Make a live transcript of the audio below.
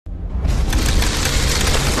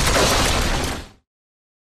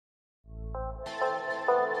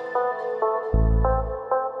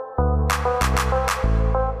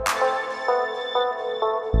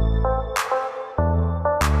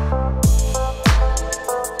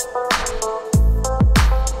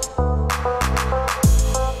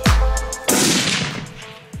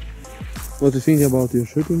What do you think about your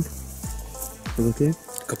shooting? Is it okay?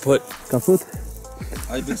 Kaput. Kaput?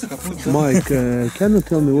 Ibex kaput. Mike, can you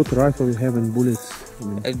tell me what rifle you have and bullets?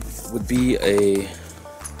 It would be a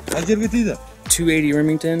 280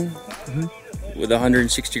 Remington with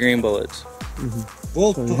 160 grain bullets.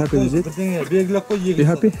 So you happy with it? You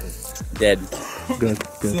happy? Dead. Good,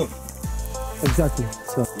 good. Exactly.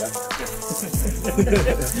 So.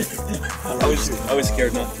 I was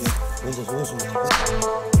scared not to.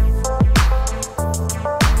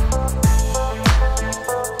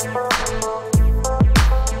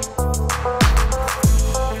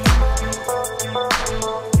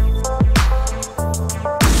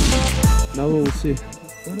 Now we will see.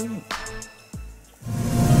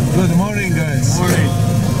 Good morning, guys. Morning.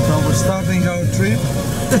 So we're starting our trip.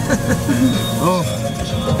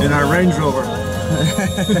 In our Range Rover.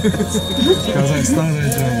 Kazakhstan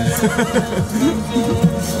Range Rover.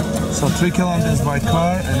 So 3 kilometers by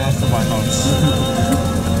car and after by horse.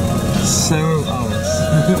 Several hours.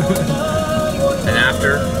 And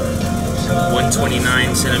after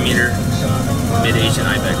 129 centimeter Mid Asian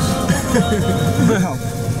Ibex. Well,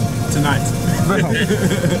 Tonight. well,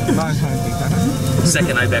 nice hunting.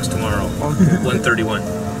 Second Ibex tomorrow. Okay. 131.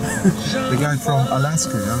 The guy from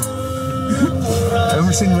Alaska, yeah.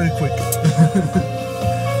 Everything very quick.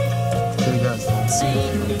 Okay, guys, see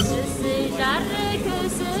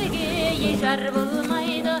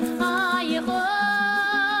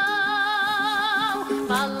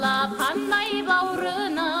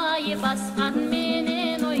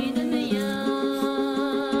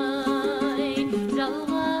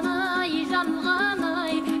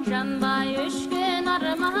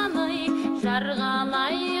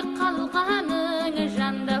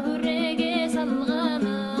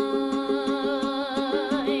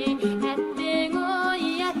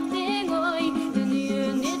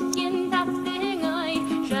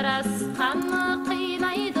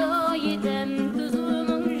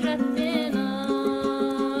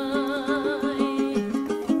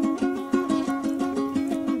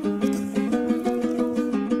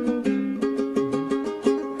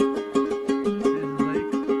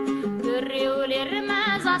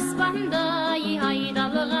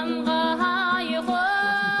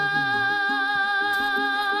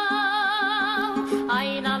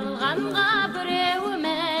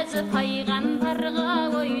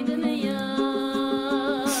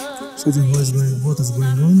So what is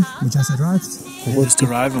going on? We just arrived. We just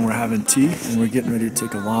arrived and we're having tea and we're getting ready to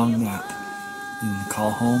take a long nap and call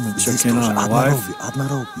home and check in on our wife.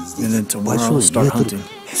 And then tomorrow we'll start hunting.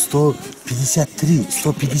 153.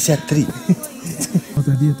 What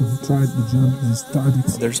idea to try the jump is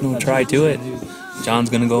targets. There's no try to it. John's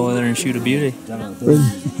gonna go over there and shoot a beauty.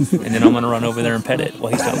 And then I'm gonna run over there and pet it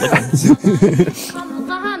while he's not looking.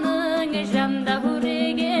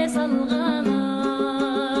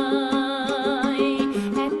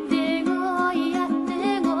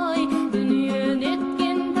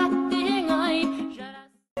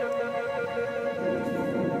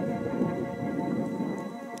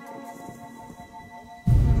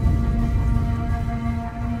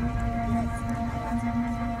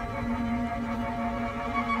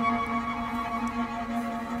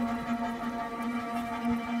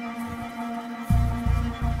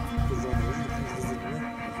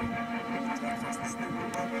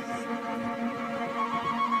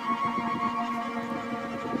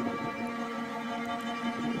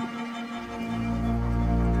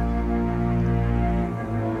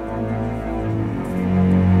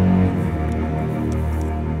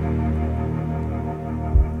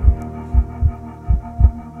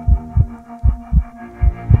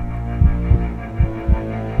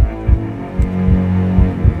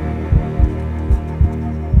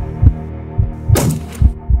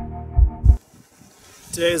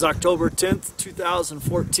 Today is October 10th,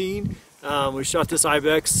 2014. We shot this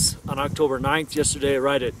Ibex on October 9th, yesterday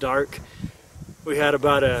right at dark. We had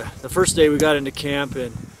the first day we got into camp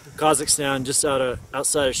in Kazakhstan, just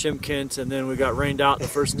outside of Shymkent, and then we got rained out the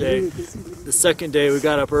first day. The second day we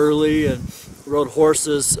got up early and rode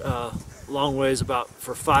horses long ways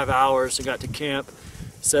for 5 hours and got to camp,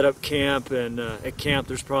 set up camp, and at camp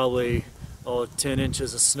there's probably 10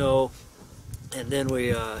 inches of snow. And then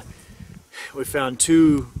we found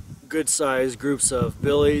two good-sized groups of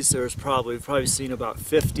billies. There's we've probably seen about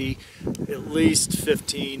 50, at least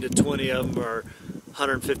 15 to 20 of them are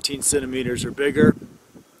 115 centimeters or bigger.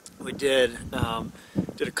 We did a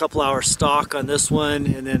couple hour stalk on this one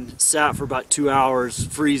and then sat for about 2 hours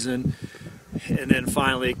freezing, and then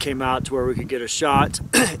finally it came out to where we could get a shot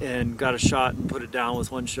and got a shot and put it down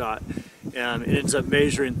with one shot. It ends up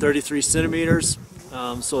measuring 33 centimeters,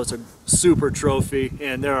 so it's a super trophy,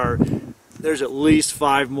 and there are there's at least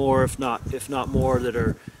 5 more, if not more, that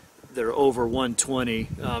are over 120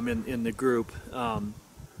 in the group.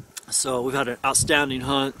 So we've had an outstanding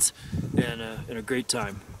hunt and a great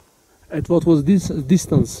time. At what was this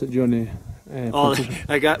distance journey? We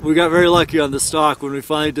got very lucky on the stock when we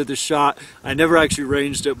finally did the shot. I never actually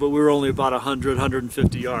ranged it, but we were only about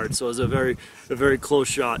 150 yards, so it was a very close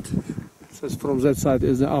shot. So it's from that side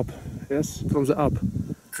is the up, yes? From the up.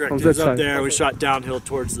 Correct. From It was that up side. there. We shot downhill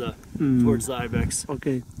towards the ibex.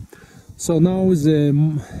 Okay. So now is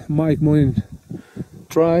Mike Monin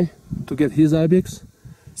try to get his ibex.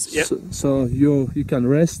 Yep. So you can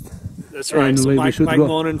rest. That's right. And So Mike go.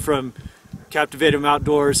 Monin from Captivate Him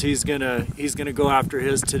Outdoors, he's gonna go after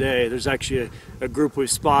his today. There's actually a group we've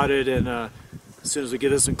spotted, and as soon as we get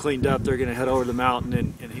this one cleaned up, they're gonna head over the mountain,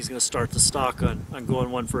 and he's gonna start the stock on going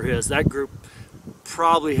one for his. That group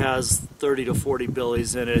probably has 30 to 40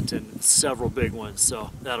 billies in it and several big ones, so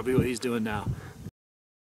that'll be what he's doing now.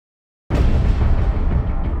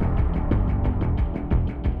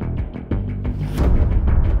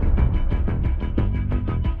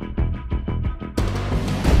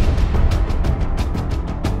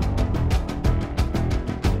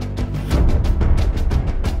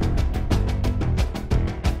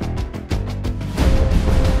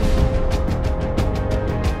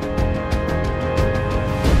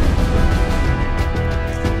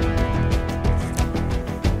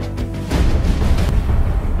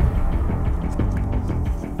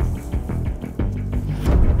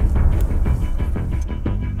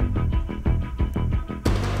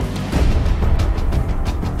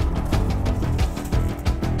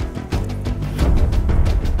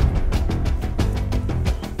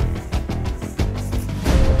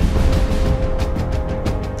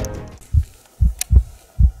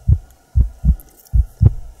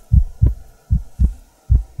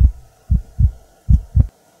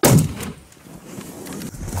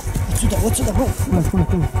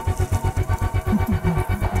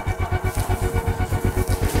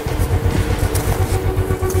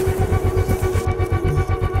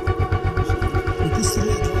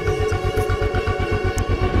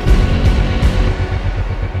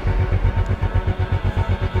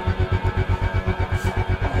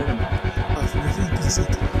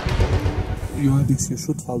 Your ibex you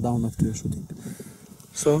should fall down after you're shooting.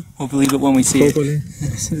 So We'll believe it when we see it. hopefully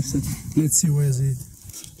let's see where is it.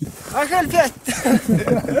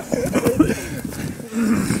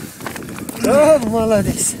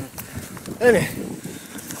 Молодец.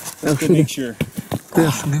 Make sure.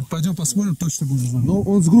 Пойдем посмотрим, точно будем знать. Но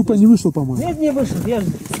он с группой не вышел, по-моему. Нет, не вышел, я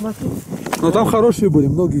смотрю. Но там хорошие были,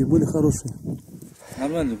 многие были хорошие.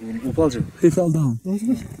 Нормально, упал же. He fell down.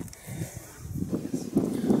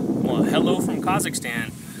 Well, hello from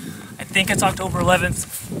Kazakhstan. I think it's October 11th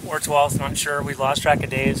or 12th, not sure. We lost track of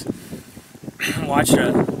days. Watched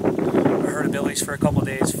a herd of billies for a couple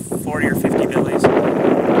days, 40 or 50 billies.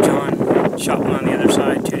 John shot one on the other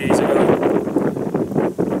side 2 days ago.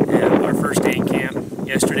 And our first day in camp.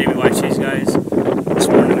 Yesterday we watched these guys. This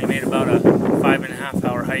morning we made about a 5.5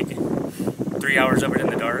 hour hike. 3 hours of it in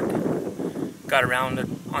the dark. Got around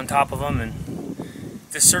on top of them, and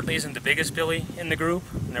this certainly isn't the biggest billy in the group.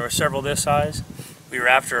 And there were several this size. We were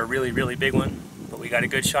after a really, really big one, but we got a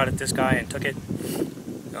good shot at this guy and took it.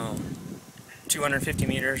 250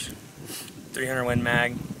 meters, 300 Win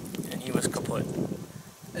mag, and he was kaput.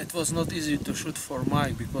 It was not easy to shoot for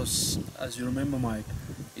Mike because, as you remember, Mike,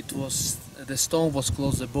 it was the stone was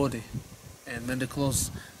close the body, and when the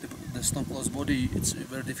stone close body, it's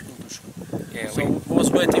very difficult to shoot. Yeah, so we was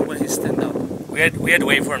waiting when he stand up. we had to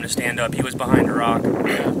wait for him to stand up. He was behind a rock.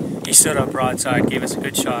 He stood up broadside, gave us a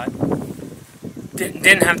good shot.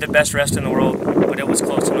 Didn't have the best rest in the world, but it was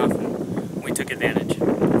close enough, and we took advantage.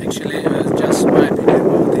 Actually, just my opinion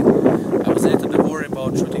about it, I was a little bit worried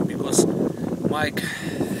about shooting because Mike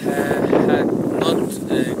had not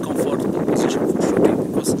a comfortable position for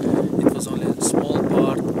shooting because it was only a small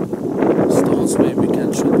part stones where we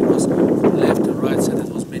can shoot because from left and right side it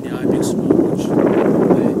was many ibex which were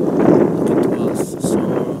looking to us. So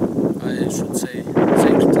I should say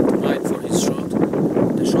thank you to Mike for his shot.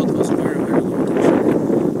 The shot was very, very good actually.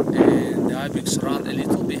 And the ibex ran a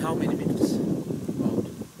little bit. How many meters?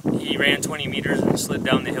 He ran 20 meters and slid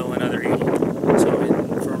down the hill another 80. So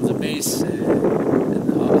from the base,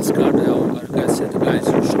 Asgard, our guys said, guys,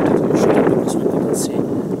 you shoot it because we couldn't see.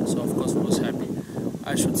 So of course we was happy.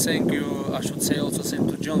 I should say also thank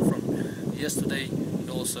to John from yesterday. He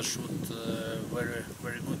also shoot very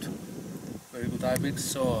good ibex.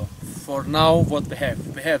 So for now, what we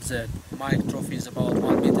have that Mike trophy is about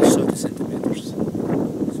 1 meter 30 centimeters.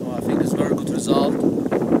 So I think it's very good result,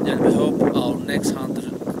 and we hope our next hunter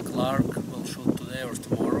Clark will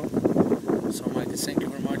Thank you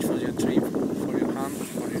very much for your trip, for your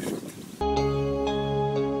hunt.